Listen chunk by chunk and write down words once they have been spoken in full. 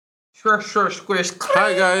Sure.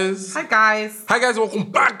 Hi guys. Hi guys. Hi guys, welcome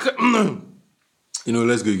back.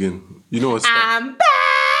 Let's go again. You know what's I'm back.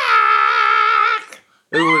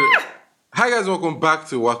 Everybody. Hi guys, welcome back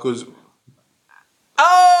to Waco's.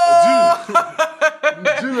 Oh!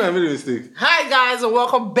 Do you know I made a mistake? Hi guys, and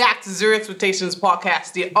welcome back to Zero Expectations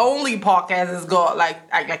podcast. The only podcast that's got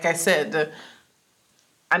like I said,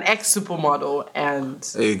 an ex-supermodel and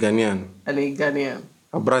A Ghanaian. a Ghanaian.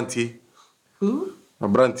 Abranti. Who?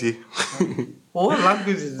 Abranti. What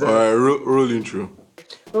language is that? Roll intro.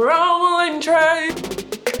 Rolling train.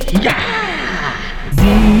 Yeah!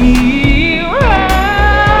 Zero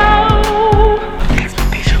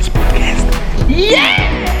Expectations podcast.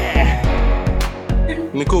 Yeah!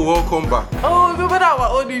 Nicole, welcome back. Oh, remember that our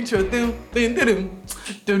old intro? Dum. You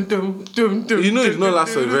know it did not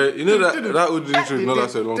last for a very. You know that old intro did not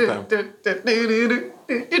last for a long time.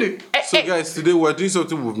 So guys, today we're doing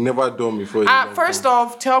something we've never done before. First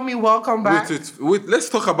off, tell me welcome back. Wait. Let's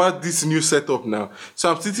talk about this new setup now.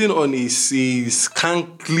 So I'm sitting on a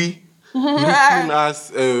skankly looking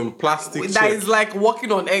as plastic That chair is like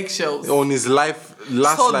walking on eggshells. on his life.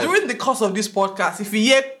 So during the course of this podcast, if you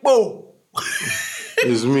hear "po,"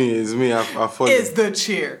 It's me. I've fallen. it's the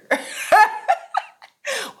chair.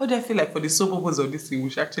 What do I feel like for the sole purpose of this thing? We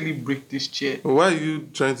should actually break this chair. Why are you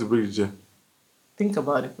trying to break the chair? Think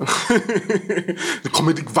about it. The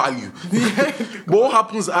comedic value. But what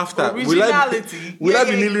happens after? Originality. Will I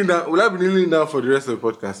be kneeling down? Will I be kneeling down for the rest of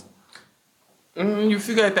the podcast? You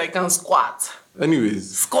figure that I can squat.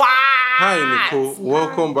 Anyways. Squat! Hi Nicole,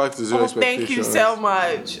 welcome back to Zero Expectations. Thank you so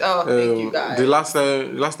much. Thank you guys. The last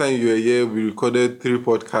time you were here, we recorded 3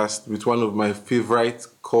 podcasts with one of my favorites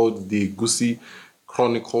called the Goosey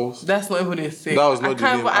Chronicles. That's not even a thing. That was not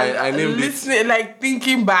the name. I named it. Like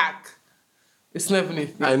thinking back, it's not even a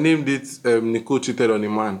thing. I named it Nicole Cheated on a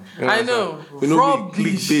Man. I know. You know Rob me,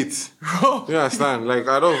 clickbait. You understand? Like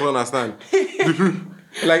I don't even understand.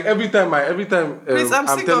 Like every time. Please, I'm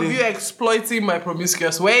sick of you exploiting my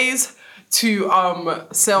promiscuous ways to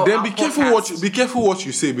sell. Then be careful what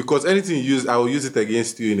you say, because anything you use, I will use it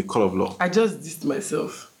against you in the court of law. I just dissed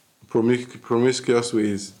myself. Promiscuous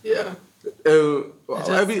ways. Yeah.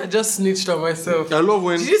 I just snitched on myself. I love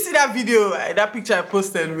when. Did you see that video, that picture I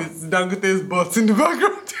posted with Dangote's butt in the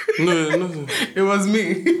background? No. It was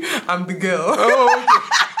me. I'm the girl. Oh, okay.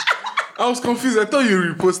 I was confused. I thought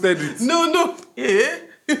you reposted it. No. Yeah.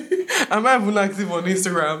 I'm not even active on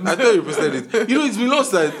Instagram. I thought you posted it. You know, it's been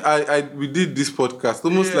lost that we did this podcast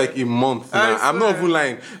almost like a month now. I'm not even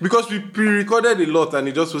lying. Because we pre-recorded a lot and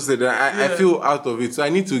it just posted that I feel out of it. So I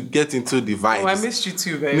need to get into the vibes. Oh, I missed you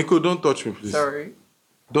too, babe. Nico, don't touch me, please. Sorry.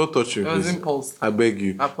 Don't touch me, please. It was impulse. I beg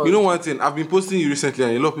you. You know one thing? I've been posting you recently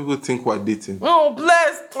and a lot of people think we're dating. Oh,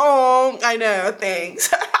 bless. Oh, I know.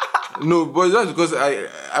 Thanks. No, but that's because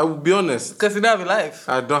I will be honest. Because you don't have a life.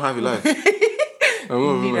 I don't have a life.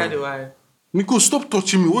 Neither do I. Nico, stop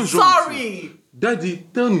touching me. What's wrong? Sorry. Daddy,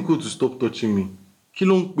 tell Nico to stop touching me.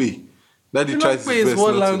 Kilongpe. Daddy tries his best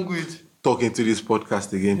what not language? to talk into this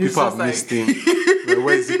podcast again. He's People have missed him.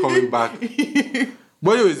 When is he coming back?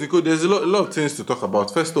 But anyways, Nico, there's a lot of things to talk about.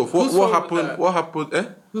 First off, what happened? What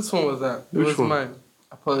happened? Whose phone was that? Which it was phone? mine.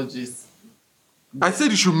 Apologies. I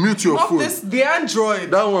said you should mute your phone. The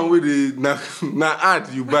Android. That one with the ad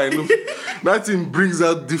you buy. No, that thing brings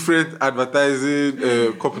out different advertising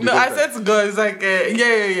company. No, I said to God, it's like,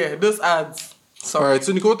 yeah. Those ads. Sorry. Alright,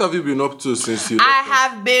 so Nico, what have you been up to since you I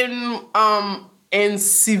have been in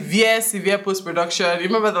severe post-production.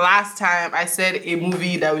 Remember the last time I said a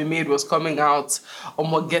movie that we made was coming out,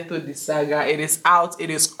 Omogeto the Saga. It is out. It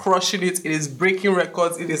is crushing it. It is breaking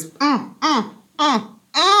records. It is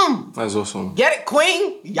That's awesome. Get it,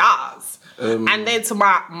 queen? Yes. And then to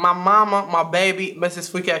my mama, my baby, Mrs.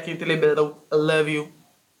 Fuki Akintele, I love you.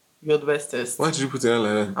 You're the bestest. Why did you put it on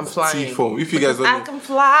like that? I'm flying. T-form. If you guys don't I know. can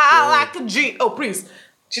fly like a G. Oh, please.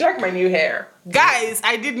 Do you like my new hair? Guys,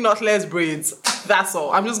 I did knotless braids. That's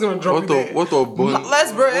all. I'm just going to drop it. What of bone?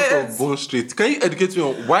 Knotless braids. What of bone straight? Can you educate me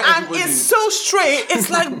on why And everybody... it's so straight. It's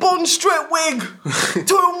like bone straight wig. 2 in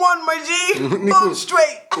 1, my G. Bone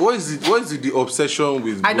straight. What is the obsession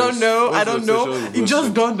with I don't know. What's the obsession with It bone just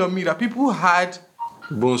straight? dawned on me that people had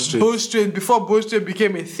Bone straight. bone straight before bone straight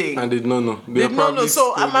became a thing. And they did not know. They did not know.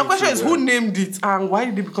 So my question is, who named it and why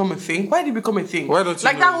did it become a thing? Why did it become a thing? Why don't you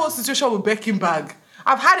like know? that whole situation with Birkin bag.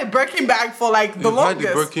 I've had a Birkin bag for like the longest.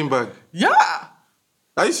 Had the Birkin bag. Yeah.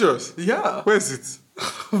 Are you serious? Yeah. Where is it?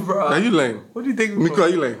 Bro. Are you lying? What do you think? Nico, are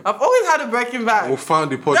you lying? I've always had a Birkin bag. We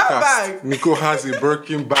found the That podcast. bag. Nico has a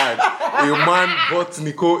Birkin bag. A man bought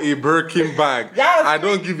Nico a Birkin bag. Yes. I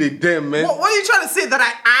don't give a damn, man. What are you trying to say? That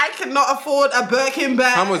I cannot afford a Birkin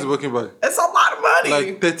bag? How much is a Birkin bag? It's a lot of money.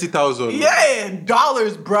 Like 30,000. Yeah,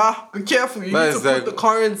 dollars, bruh. Be careful. You need to put the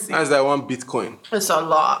currency. That's like 1 Bitcoin. It's a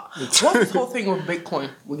lot. What's this whole thing with Bitcoin?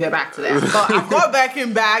 We'll get back to that. But I've got a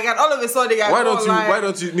Birkin bag, and all of a sudden, Why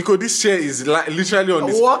don't you, Nico? This chair is literally on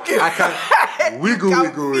this. Walking. I can wiggle.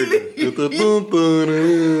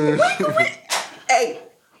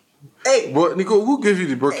 Hey. But Nico, who gave you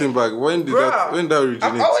the Birkin bag? When did that originate?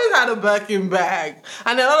 I've always had a Birkin bag,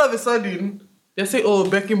 and then all of a sudden they say, "Oh,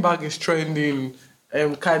 Birkin bag is trending." Why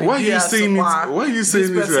are you saying it? Why are you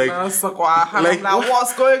saying it like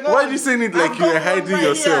what's going on? Why are you saying it like you're hiding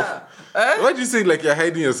yourself? Why do you say it like you're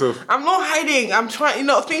hiding yourself? I'm not hiding. I'm trying. You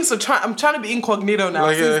know, things are trying. I'm trying to be incognito now.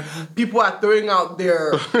 Like, people are throwing out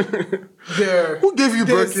their who gave you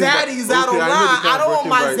their Birkin zaddies bag? out online. I don't want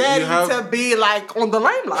my zaddy to be like on the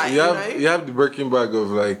limelight. You have the Birkin bag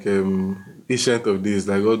of like ancient of days,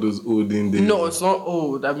 like all those olden days. No, it's not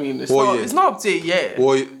old. I mean, it's not up to yet.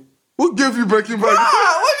 Who gave you Birkin bag?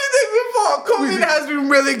 What do you think before? COVID has been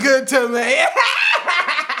really good to me.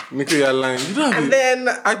 Nico, you're lying. You don't have and then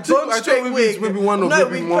bone straight wig. Maybe one I'm of not a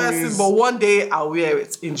baby big person, mommy's. but one day I'll wear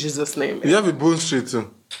it in Jesus' name. You have a bone straight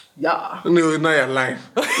too. Yeah. No, now you're lying.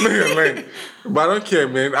 But I don't care,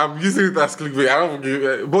 man. I'm using it as clickbait. I don't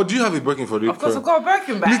forgive. But do you have a Birkin for this? Of course, I've got a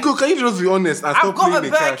Birkin bag. Nico, can you just be honest and stop playing the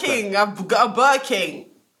character? I've got a Birkin.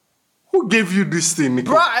 Who gave you this thing,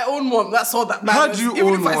 Nico? Bro, I own one. That's all that matters. How do you Even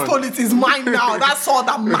own if I one? stole it, it's mine now. That's all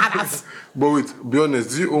that matters. But wait, be honest.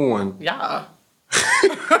 Do you own one? Yeah.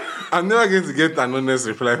 I'm never going to get an honest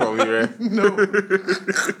reply from you, right? No.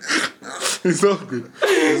 It's all good.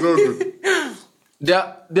 It's all good.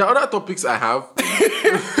 There are other topics I have.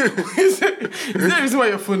 Is there a reason why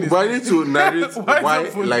your phone is? But I need to narrate why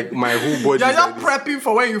like my whole body. You're just prepping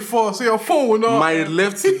for when you fall, so your phone will not. My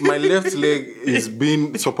left leg is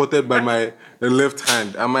being supported by my left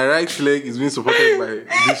hand, and my right leg is being supported by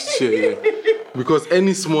this chair here. Because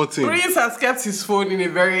any small thing. Prince has kept his phone in a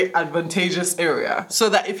very advantageous area, so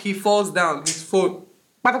that if he falls down, his phone,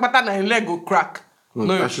 his leg will crack.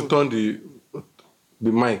 I should turn the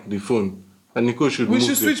mic, the phone. And Nico should We move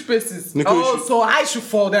should switch places. Nico so I should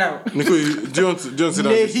fall down. Nico, do you want to sit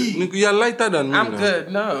down? Nico, you're lighter than me. I'm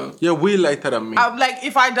good, no. You're way lighter than me. I'm like,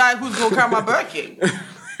 if I die, who's going to carry my Birkin?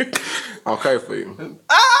 I'll carry for you.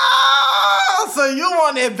 So you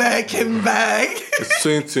want a Birkin bag? It's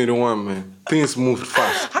 2021, man. Things moved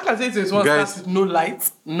fast. How can I say this one starts with no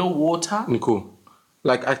lights, no water? Nico,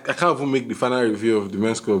 like I can't even make the final review of the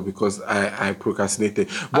men's club because I procrastinated.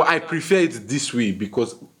 But I prefer it this way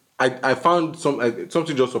because I found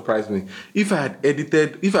something just surprised me. If I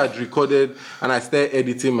had recorded and I started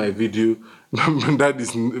editing my video, that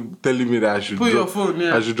is telling me that I should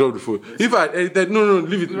I should drop the phone. If I had edited, no,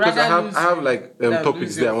 leave it because I have like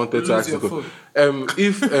topics there I wanted to ask you.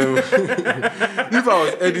 If I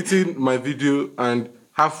was editing my video and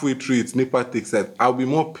halfway through it, Nipa takes it, I'll be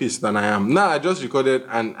more pissed than I am. Now I just recorded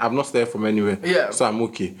and I've not started from anywhere. Yeah. So I'm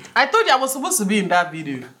okay. I told you I was supposed to be in that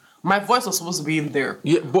video. My voice was supposed to be in there.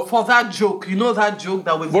 Yeah, but for that joke, you know that joke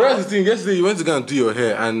that was. But that's the thing. Yesterday you went to go and do your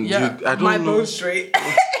hair, and I don't know. Bone straight.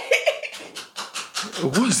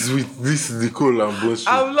 What's with this Nicole and bone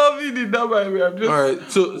straight? I'm loving it now, baby. I'm just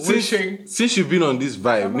alright. So wishing. Since you've been on this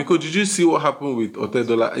vibe, Nicole, did you see what happened with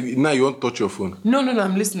Otedola? Now you won't touch your phone. No.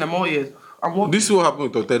 I'm listening. I'm all ears. This is what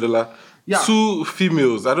happened with Otedola. Yeah. 2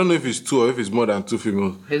 females. I don't know if it's 2 or if it's more than 2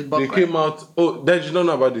 females. They came out. Oh, did you not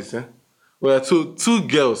know about this? Well, two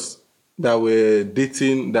girls that were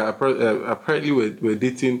dating, that apparently were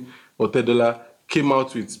dating Otedola, came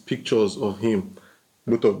out with pictures of him,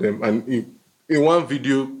 both of them. And in one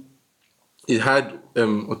video, it had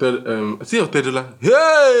Otedola.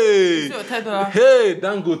 Hey! Hey,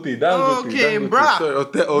 Dangote. Okay, bruh.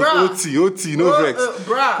 Sorry, OT, no vex.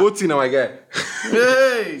 OT now, my guy.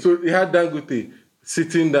 Hey! So it had Dangote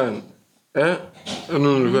sitting down. No,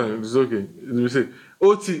 it's okay. You say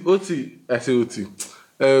OT, I say OT.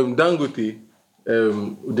 Dangote,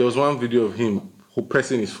 there was one video of him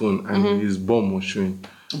pressing his phone and his bum was showing.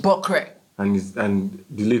 Butt crack. And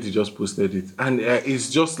the lady just posted it. And it's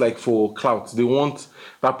just like for clout. They want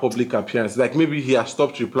that public appearance. Like maybe he has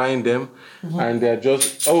stopped replying them and they're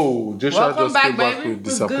just, Joshua just came back with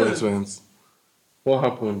disappointments. What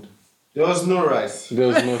happened? There was no rice. There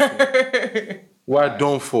was nothing. What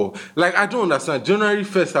done for? Like, I don't understand. January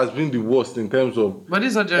 1st has been the worst in terms of but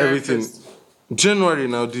it's not January everything. 1st. January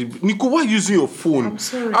now. Nico, why are you using your phone? I'm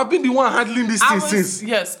sorry. I've been the one handling this thing since.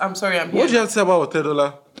 Yes, I'm sorry. I'm here. What do you have to say about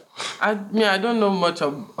Otedola? I don't know much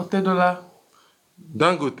of Otedola.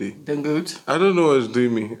 Dangote. I don't know what's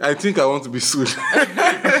doing me. I think I want to be sued.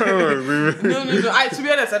 No. To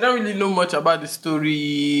be honest, I don't really know much about the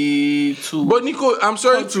story too. But Nico, I'm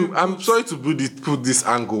sorry to put this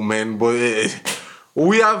angle, man. But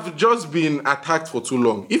we have just been attacked for too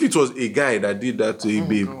long. If it was a guy that did that to a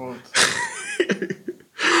babe,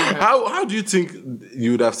 how do you think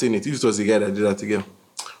you would have seen it if it was a guy that did that to a girl?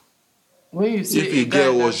 When you say if a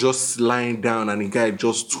girl was just lying down and a guy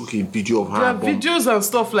just took a video of her, there are videos and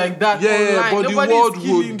stuff like that. Yeah, online. but the world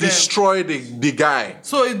will destroy the guy.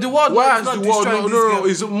 So the world why is not the world? destroying this No. girl.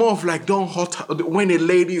 It's more of like don't hurt her. When a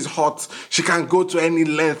lady is hot, she can go to any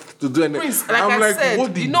length to do anything. Prince, like I said,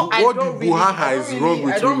 what the I is wrong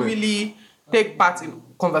with don't women? really take part in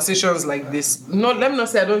conversations like this. No, let me not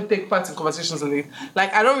say I don't take part in conversations like this.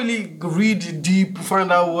 Like I don't really read deep,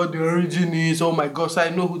 find out what the origin is. Oh my gosh, so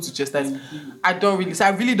I know who to chastise. I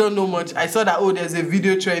really don't know much. I saw that there's a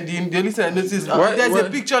video trending. The only thing I noticed there's a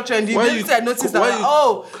picture trending. The only thing I noticed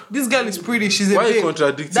this girl is pretty. She's a Why babe. you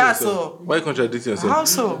contradicting That's yourself? all. Why you contradicting yourself? How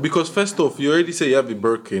so? Because first off, you already say you have a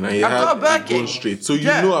Birkin and you I've have got a a Birkin. bone straight, so you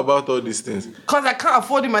Yeah. know about all these things. Because I can't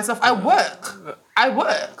afford it myself. I work.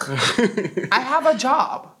 I have a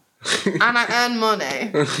job. And I earn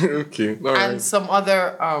money. Okay, all right. And some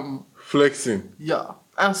other Flexing.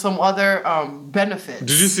 and some other benefits.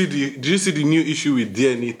 Did you see the new issue with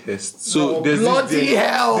DNA tests? So Oh, there's bloody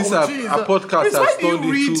hell! This a podcast Chris, has why do turned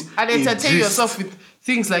you read into and a entertain gist. yourself with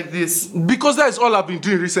things like this? Because that's all I've been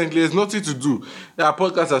doing recently. There's nothing to do. Our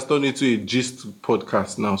podcast has turned into a gist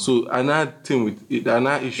podcast now. So another thing with it,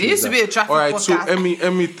 another issue. It used to be a traffic All right, podcast. so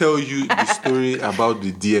let me tell you the story about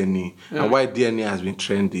the DNA and why DNA has been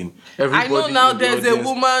trending. I know now there's a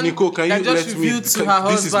woman Nico, can that you just let me? revealed to her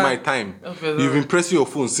This is my husband. time. Okay, You've been pressing your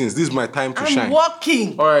phone since. This is my time to I'm shine.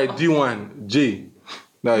 working. All right, D1, J.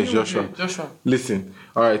 That is Joshua. Joshua. Listen,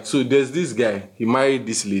 all right. So there's this guy. He married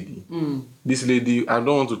this lady. This lady, I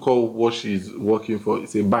don't want to call what she's working for.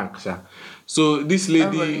 It's a bank, sha. So this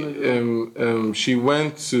lady, she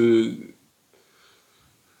went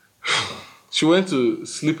to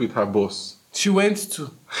sleep with her boss. She went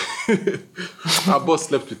to. Her boss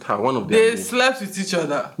slept with her. One of them. They slept with each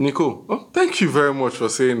other. Nico, thank you very much for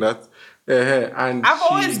saying that. And I've she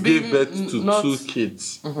always gave been birth to not- 2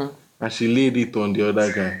 kids, and she laid it on the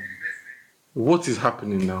other guy. What is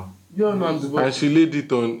happening now? You don't know I'm the boss. And she laid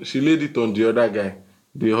it on the other guy,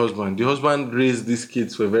 the husband. The husband raised these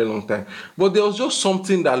kids for a very long time, but there was just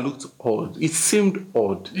something that looked odd. It seemed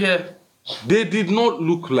odd. Yeah. They did not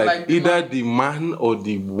look like the either the man or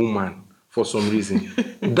the woman for some reason.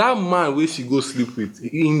 That man where she go sleep with,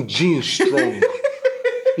 in jeans strong.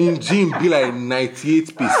 In gym be like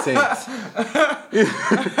 98%.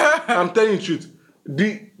 I'm telling you the truth.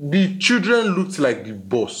 The children looked like the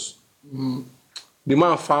boss. The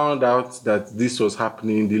man found out that this was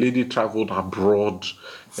happening. The lady traveled abroad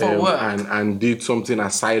For work. and did something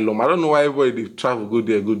asylum. I don't know why everybody they travel, go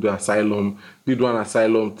do asylum, did one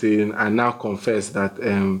asylum thing, and now confess that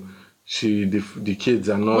the kids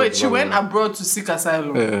are not. Wait, she went abroad to seek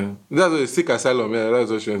asylum. That's what seek asylum. Yeah,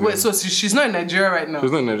 that's what she went. Wait, so she's not in Nigeria right now?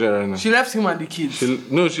 She's not in Nigeria right now. She left him and the kids.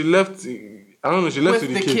 She left. I don't know. She left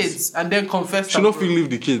with with the kids and then confessed. She not feel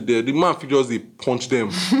leave the kids there. The man feel just they punch them.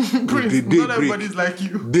 Prince, they not everybody's like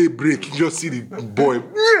you. They break. You just see the boy.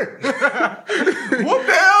 What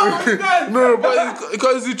the hell was that? No, but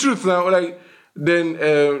because it's the truth now. Like then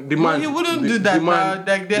the man. No, he wouldn't do that. Like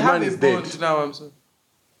they the have man a is bond dead. now. I'm sorry.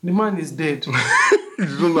 The man is dead.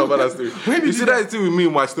 You don't know about that story. You see that thing with me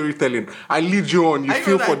in my storytelling. I lead you on. You I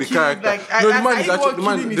feel know for that the killing, character. like, No, the I- man I is even actually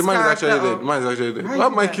killing his the man is actually character. dead. The man is actually dead. How Why did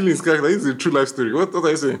am I that? killing his character? This is a true life story. What are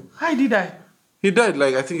you saying? How did I? He died.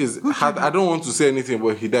 Like I think I don't want to say anything,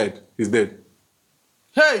 but he died. He's dead.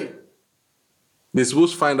 Hey! They're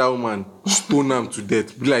supposed to find that woman, stone him to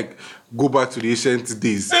death. Be like, go back to the ancient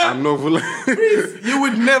days. I'm not like You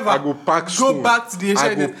would never I go pack stone. go back to the I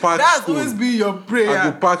ancient go days. pack That's stone. always been your prayer. I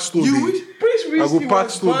go pack stone. You the- wish, Prince wish I go he pack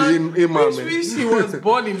was stone born. the Prince man. wish he was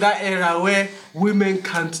born in that era where women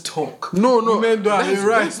can't talk. No, Women don't have a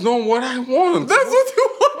right. that's not what I want. That's what you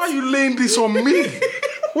want. Why are you laying this on me?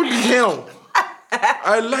 What the hell?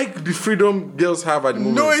 I like the freedom girls have at the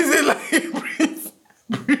moment. No, is it like Prince?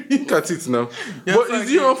 Look at it now. Yes, but like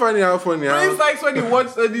is you not finding how funny? Prince likes when he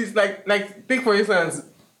watches this, like take for instance,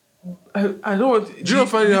 I don't want. Do you not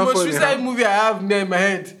find it the how most funny? recent movie I have there in my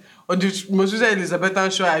head, or the most recent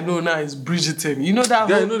Elizabethan show I know now is Bridgerton. You know that?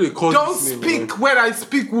 Yeah, I whole, know they call don't this name, speak man. when I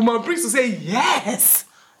speak, woman. Prince will say yes.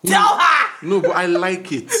 Tell her. No, but I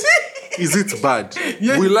like it. Is it bad?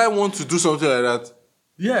 Yes. Will I want to do something like that?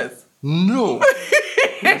 Yes. No.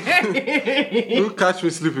 Don't catch me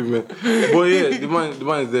sleeping, man. But yeah, the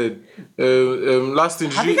man is dead. Last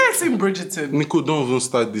thing, Have you guys seen Bridgerton? Nico, don't even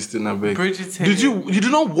start this thing, I beg. Bridgerton. You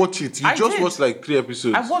did not watch it. You I just did. watched like 3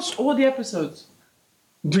 episodes. I watched all the episodes.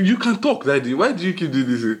 You can talk, Daddy. Why do you keep doing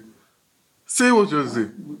this? Say what you say.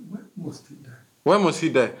 Must he die? Why must he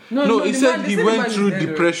die? No, he the said man- he they said the went man is through dead, right?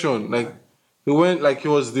 depression. Like he went, like he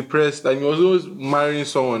was depressed, and he was always marrying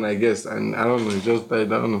someone, I guess. And I don't know, he just died.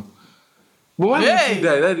 I don't know. But why did Hey! he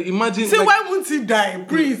die? Daddy, imagine. Say, like, why won't he die?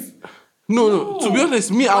 Please. No. To be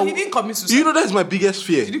honest, me, But he didn't commit suicide. You know, that's my biggest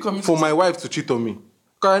fear Did he commit for my wife to cheat on me.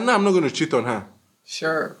 Because I know I'm not going to cheat on her.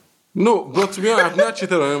 Sure. No, but to be honest, I've never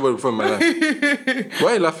cheated on anybody before in my life.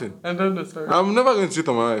 Why are you laughing? I don't know, sorry. I'm never going to cheat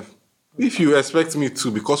on my wife. If you expect me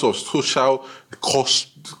to because of social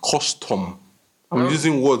custom, I'm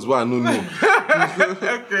using words where I don't know.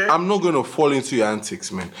 Okay. I'm not going to fall into your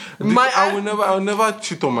antics, man. I'll never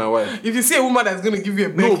cheat on my wife. If you see a woman that's going to give you a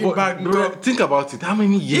No, Birkin but bag, bro, think about it. How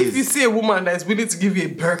many years? if you see a woman that's willing to give you a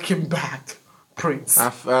Birkin bag, Prince.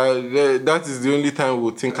 That is the only time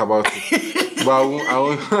we'll think about it. But I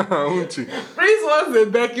won't cheat. Prince wants a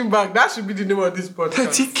Birkin bag. That should be the name of this podcast.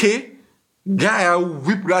 30K? Guy, I will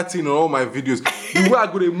whip that in on all my videos. The way I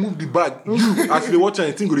go to move the bag, you as they watch and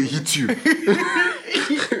I think gonna hit you.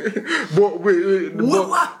 But wait,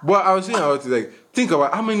 but I was saying about it, like, think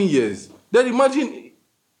about how many years. Then imagine,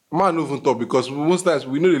 man, not even talk because most times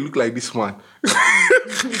we know they look like this man.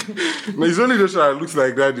 No, it's only Joshua that looks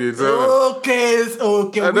like that.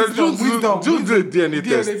 Okay. And then Wisdom. just do a DNA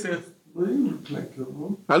test. Well, you look like your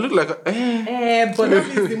mom. I look like But that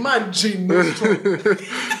means the man Jim no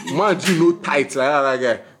strong. man, you know tight like that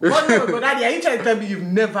guy. But Daddy, are you trying to tell me you've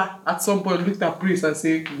never at some point looked at Prince and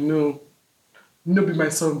say, no be my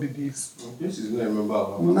son, be this? This is not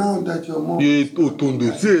remember. Now that your mom, Yeah,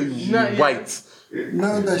 Otondo, say you Nah, yeah. white.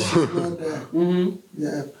 now that she's not there,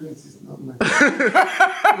 yeah, Prince is not mine.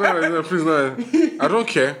 No, please, no. I don't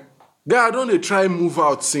care. Guy, I don't dey try move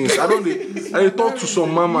out since. I dey talk to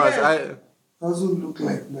some mamas. Yes. Doesn't look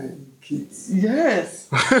like my kids. Yes.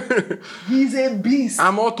 He's a beast.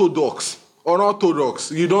 I'm orthodox.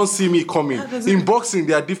 Unorthodox. You don't see me coming. In boxing,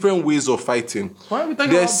 there are different ways of fighting. Why are we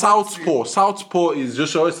talking There's about southpaw. Southpaw is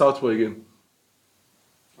Joshua. What's southpaw again?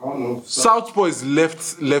 I don't know. Southpaw is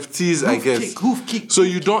lefties, I guess. Hoof kick. So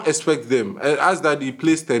you don't expect them. As that he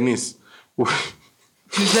plays tennis.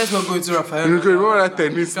 Please, let's not go into Raphael. You remember that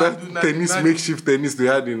tennis, Can't do that tennis nothing. makeshift tennis they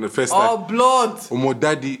had in the first Oh, time. blood. Omo,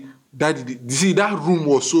 daddy, you see that room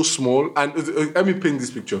was so small, and let me paint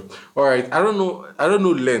this picture. All right, I don't know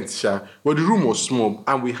length, Sha, but the room was small,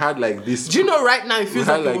 and we had like this. Do you know right now it feels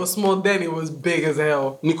We had, like it like- was small, then it was big as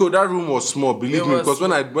hell. Nico, that room was small. Believe It me, was because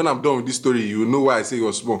when I'm done with this story, you know why I say it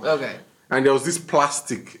was small. Okay. And there was this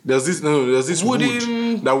plastic. There's this Wooden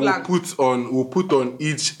wood that plank. we'll put on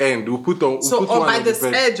each end. We'll put So one by on the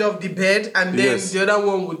bed. edge of the bed, and then Yes. the other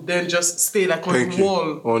one would then just stay like on Thank the you.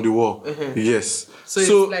 wall. On the wall. Yes. So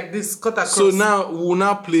it's like this cut across. So now we'll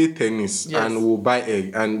now play tennis Yes. and we'll buy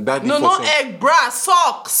egg and that. No, not egg, bruh,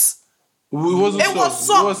 socks. It wasn't It was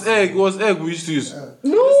socks. It was egg we used to use.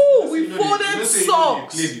 No, we folded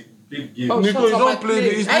socks. Game. Oh, Nico, shut you up, don't I play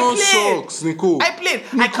played. it's I not played. socks, Nico. I played.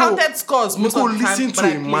 I Nico, counted scores most Nico, of the time. listen but to I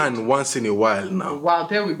a played. man once in a while now. Wow,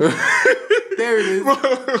 there we go. There it is.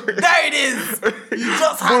 There it is. You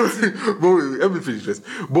just had to. But wait, let me finish this.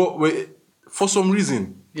 But wait, for some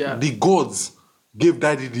reason, Yeah. the gods gave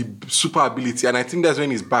Daddy the super ability, and I think that's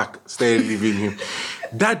when his back started leaving him.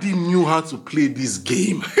 Daddy knew how to play this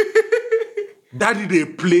game. Daddy, they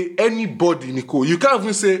play anybody, Nico. You can't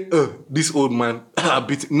even say, this old man,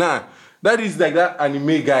 nah. That is like that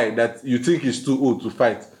anime guy that you think is too old to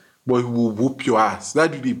fight, but he will whoop your ass.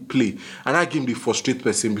 That did they play. And that game, they frustrate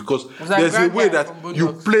person because Was that there's a way Grandpa that from you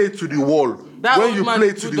Bulldogs? play to the wall. That when old you man play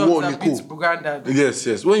with to the Bulldogs wall, that Nico. beats Granddad.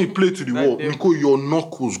 Yes. When you play to the wall, them. Nico, your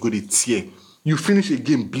knuckles go to tear. You finish a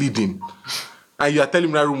game bleeding. And you are telling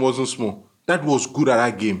me that room wasn't small. That was good at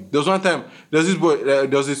that game. There was one time, there's this boy, there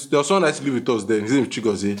was someone that lived with us then. His name is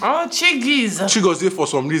Chigozie. Oh, Chiggies. Chigozie, for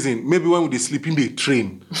some reason, maybe when they sleep in the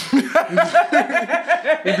train.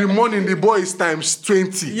 In the morning, the boy is times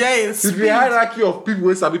 20. Yeah, it's the hierarchy of people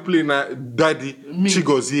who sabi play na Daddy,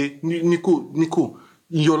 Chigozie, Nico.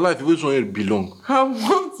 In your life, you always want to belong. I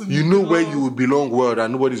want to You know where you will belong well,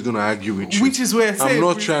 and nobody's going to argue with you. Which is where I'm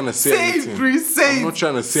not trying to say anything. I'm not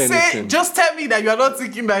trying to say anything. Just tell me that you are not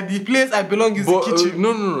thinking that the place I belong is But the kitchen.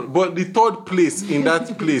 no. But the third place in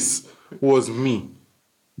that place was me.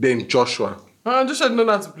 Then Joshua. I just should know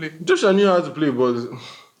how to play. Joshua knew how to play, but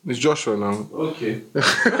it's Joshua now. Okay.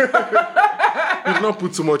 You've not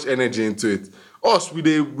put too much energy into it. Us,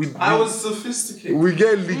 I was sophisticated. we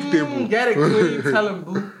get league table. Get it clean, tell him,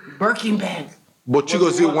 boo. Birkin bag. But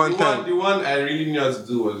Chigozie one time. The one I really knew how to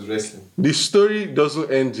do was wrestling. The story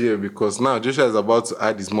doesn't end here because now Joshua is about to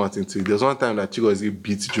add his mouth into it. There's one time that Chigozie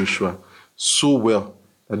beat Joshua so well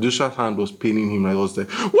that Joshua's hand was paining him. I was like,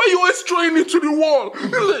 why are you always throwing it to the wall?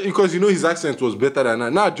 Because his accent was better than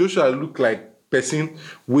that. Now Joshua looked like person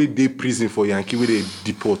where they prison for Yankee, where they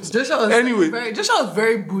deport. Joshua was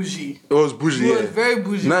very bougie. It was bougie. He was very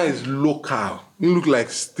bougie. Now it's local. You look like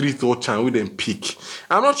street watcher with them pick.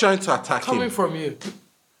 I'm not trying to attack Coming him. from you.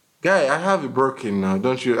 Guy, I have a Birkin now,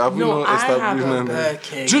 don't you? Have you No, not I have established a that?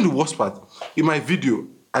 Birkin. Do you know the worst part? In my video,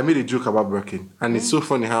 I made a joke about Birkin, and it's so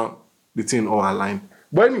funny how the thing all aligned.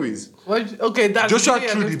 But anyways, Okay, that's Joshua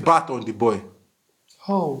threw the bat on the boy.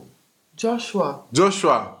 Oh, Joshua.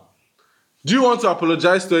 Joshua, do you want to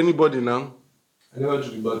apologize to anybody now? I never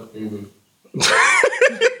drew the bad anyway.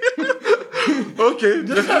 Okay.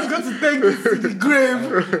 Joshua's going to take this to the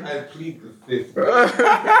grave. I plead the fifth.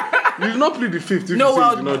 You did not plead the fifth. If No, you say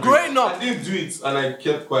you did well, not do it. growing I up. didn't do it and I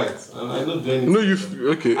kept quiet. And I don't do anything.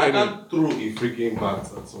 No, okay. I Anyway. can't throw a freaking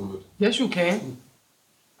bat at somebody. Yes, you can.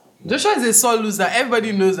 Joshua is a sore loser.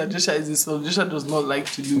 Everybody knows that Joshua is a sore. Joshua does not like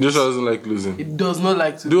to lose. Joshua doesn't like losing. He does not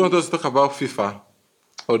like to Do you lose. want us to talk about FIFA?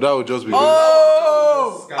 Or that would just be...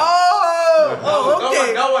 Okay.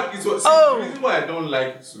 That one is what. See, Oh. the reason why I don't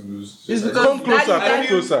like to lose. It's I because- Come closer, Daddy, come Daddy.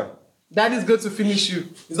 closer. That is going to finish you.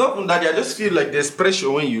 It's not from that. I just feel like there's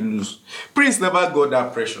pressure when you lose. Prince never got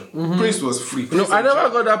that pressure. Prince was free. No, I never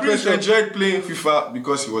got that Prince pressure. enjoyed playing FIFA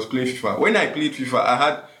because he was playing FIFA. When I played FIFA, I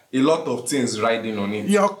had a lot of things riding on it.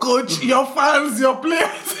 Your coach, your fans, your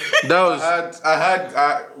players. That was...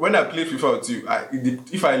 When I played FIFA with you,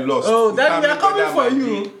 if I lost, Oh, Daddy, we are determined coming for whether my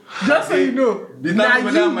you. day- Just so you know. determined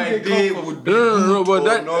whether my they day come for. would be No, but good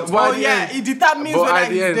that... or not. but Oh at the yeah, end- it determines But whether at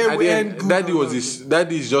the his end, day will end good.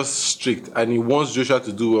 Daddy is just strict and he wants Joshua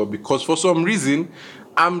to do well because for some reason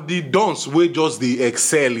I'm the dunce where just they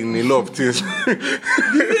excel in a lot of things.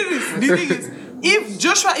 The thing is, if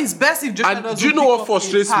Joshua is best, if Joshua And doesn't do you know pick what up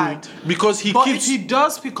frustrates a pad, me? Because he but keeps... if he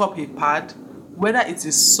does pick up a pad, whether it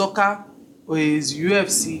is soccer or his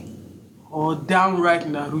UFC or downright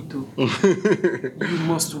Naruto, you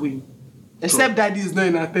must win. Except Daddy is not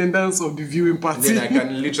in attendance of the viewing party. Then I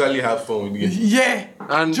can literally have fun with you. Yeah.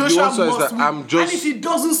 And the Joshua also is must that win. I'm just- And if he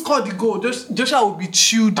doesn't score the goal, Joshua will be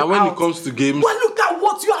chewed And when out. it comes to games... Well, look at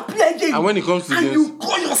what you are playing. And when it comes to and games- you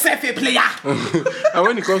call yourself a player. And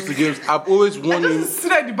when it comes to games, I've always I won him... just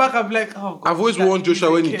sit at the back and be like, oh God. I've always that won Joshua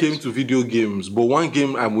when it catch. came to video games, but one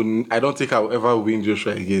game I don't think I'll ever win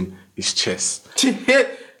Joshua again is chess.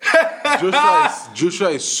 Joshua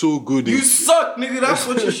is so good in You suck, nigga. That's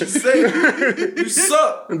what you should say. You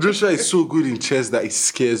suck. Joshua is so good in chess that it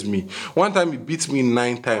scares me. One time he beat me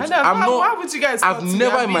 9 times. I know, why would you guys I've come to me?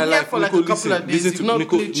 never I've in been my here life. for like Nico, a couple of days. listen You've to not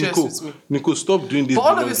Nico. played chess with me. Nico, stop doing this. But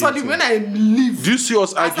all of a belonging sudden, thing. when I leave, Do you see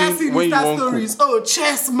us I start arguing seeing when you Insta want stories. Oh,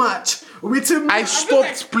 chess match with him. I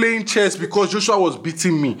stopped playing chess because Joshua was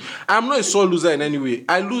beating me. I'm not a sore loser in any way.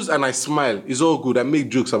 I lose and I smile. It's all good. I make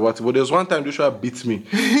jokes about it. But there's one time Joshua beat me.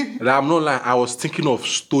 And I'm not lying. I was thinking of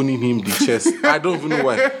stoning him the chest. I don't even know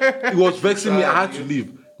why. It was vexing me. I had to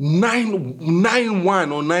leave.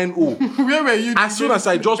 9-1 or 9-0. Where were you? As soon as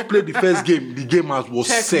I just played the first game, the game was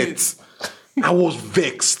Checkmate. set. I was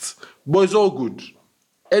vexed. But it's all good.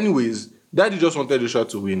 Anyways, Daddy just wanted Joshua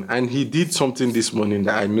to win. And he did something this morning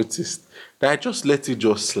that I noticed. That I just let it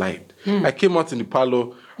just slide. I came out in the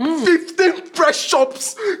parlor. 15 press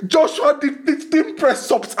ups. Joshua did 15 press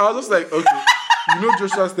ups. I was just like, okay. You know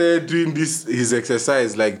Joshua started doing his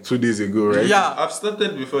exercise like 2 days ago, right? Yeah. I've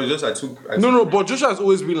started before. Just I took. No, but Joshua has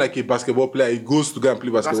always been like a basketball player. He goes to go and play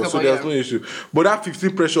basketball, so there's Basketball, no issue. But that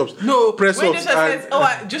 15 press ups, No, press when ups, Joshua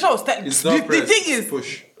says, Joshua was It's the not press, thing it's is,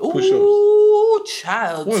 push. ooh,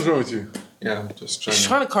 child. what's wrong with you? Yeah, I'm just trying. She's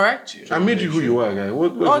trying to correct you. I made you who you are, guy.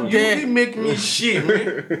 What's Oh, wrong with you? You yeah. really make me shit,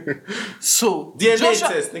 man. So, DNA Joshua,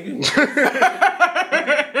 test, nigga.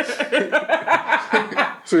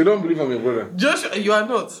 So you don't believe I'm your brother? Joshua, you are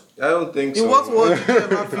not. I don't think so. In what world did you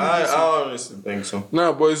ever feel I this? honestly think so.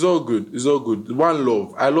 Nah, but it's all good. It's all good. One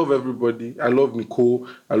love. I love everybody. I love Nicole.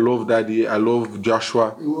 I love Daddy. I love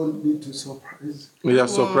Joshua. You want me to surprise you? He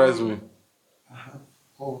has surprised me. I have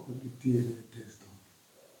all the DNA test done.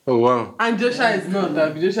 Oh wow. And Joshua is not.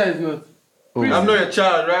 Joshua is not. Oh, I'm not your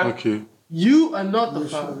child, right? okay. You are not the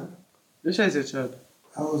Joshua. father. Joshua is your child.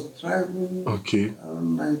 I was driving Okay.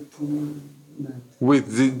 around 1990. Wait,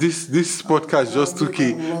 this podcast just took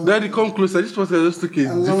a... Daddy, come closer. This podcast just took a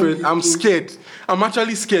different... I'm scared. I'm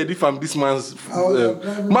actually scared if I'm this man's...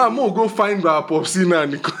 Man, I'm gonna go find our popsy now.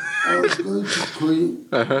 Nicole. I was going to Koyi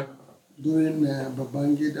Uh-huh. during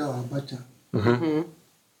Babangida or Abacha.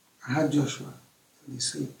 I had Joshua in the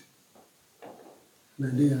seat.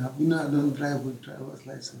 And I didn't have, I don't drive with driver's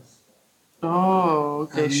license. Oh,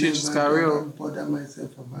 okay. She just carry I on. don't bother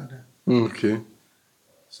myself about that. Okay.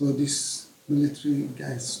 So this military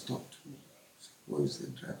guy stopped me. He said, what is the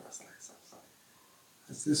driver's license?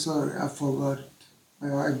 I said, sorry, I forgot. My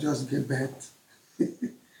wife just gave birth.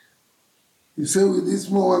 He said, with this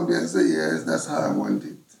small one, I said, yes, that's how I want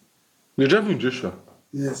it. You're driving Joshua?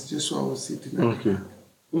 Yes, Joshua was sitting at Okay. the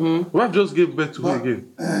back. Wife just gave birth to her But,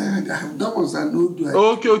 again. that was an old one.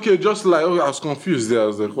 Okay. Just like, I was confused there. I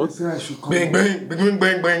was like, He what? said I should come Bang, down. bang, bang,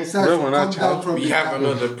 bang, bang. He said I should When come I down from We the have car.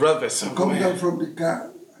 another brother Come down somewhere. from the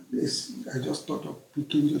car. I just thought of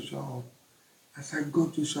picking Joshua up. As I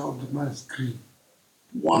got Joshua up, the man screamed.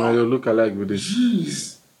 Now Wow, you look alike with this.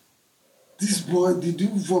 jeez. This boy, did you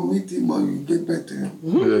vomit him or you get better?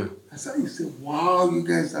 Yeah. I said, he said, wow, you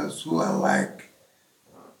guys are so alike.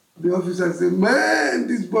 The officer said, man,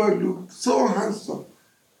 this boy looked so handsome.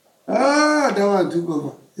 That one took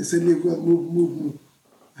over. He said, leave, move.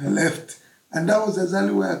 I left. And that was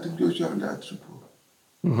exactly where I took Joshua on that trip.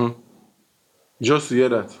 Just to hear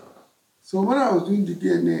that. So when I was doing the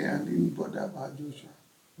DNA, I didn't bother about Joshua.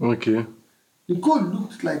 Okay. Nicole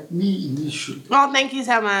looked like me initially. Oh, thank you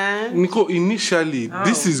so much. Nico, initially,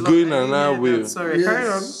 this is Oh, going Lord, I didn't another hear way. that. Sorry, carry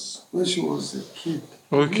on. Yes, when she was a kid.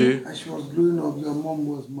 Okay. As she was growing up, your mom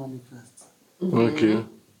was manifest. Okay.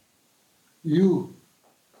 You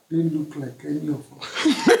didn't look like any of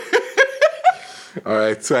us. All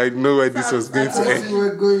right. So I know where this was going to As end. you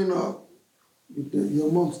were growing up,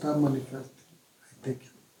 your mom started manifesting. I take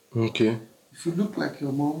it. Okay. If you look like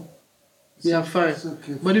your mom, Yeah, fine. it's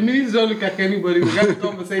okay. But the minutes don't look like anybody. We got the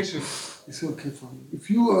conversation. It's okay for me. If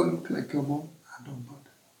you all look like your mom, I don't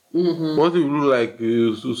bother. What do you look like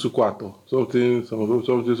Sukwato?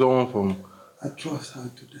 Someone from. I trust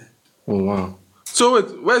her to death. Oh, wow. So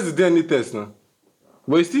wait, where's the DNA test now?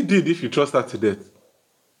 But you still did if you trust her to death.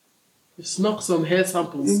 Snuck some hair You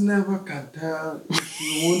samples. never can tell if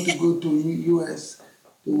you want to go to US.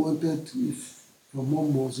 They wanted if your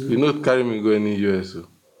mom was. You know, carry me go any US. So.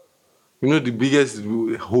 You know, the biggest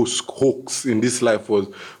hoax in this life was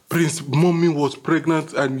Prince, mommy was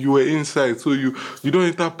pregnant and you were inside, so you don't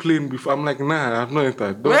enter plane before. I'm like, nah, I've not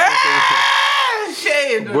entered. Don't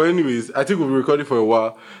Shade. But anyways, I think we'll be recording for a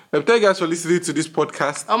while. Thank you guys for listening to this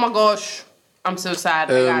podcast. Oh my gosh. I'm so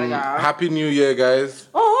sad. I gotta go. Happy New Year, guys.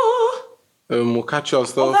 Oh, We'll catch your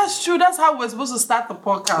stuff. that's true. That's how we're supposed to start the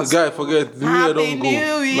podcast. Guy, forget, the New Year Happy don't go.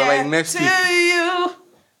 New Year Not like next to week. you.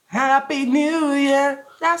 Happy New Year.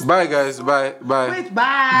 That's Bye, guys. Bye. Wait,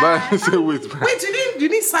 bye. Bye. Say wait. Bye. Wait, you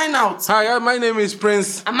need sign out. Hi, my name is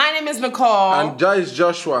Prince. And my name is Nicole. And Jai is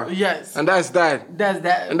Joshua. Yes. And that's that. That's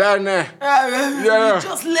that. And that, Yeah. You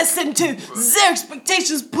just listen to Zero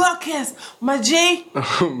Expectations podcast. My J.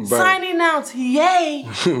 Bye. Signing out. Yay.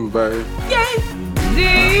 Bye. Yay.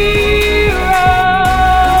 Zero.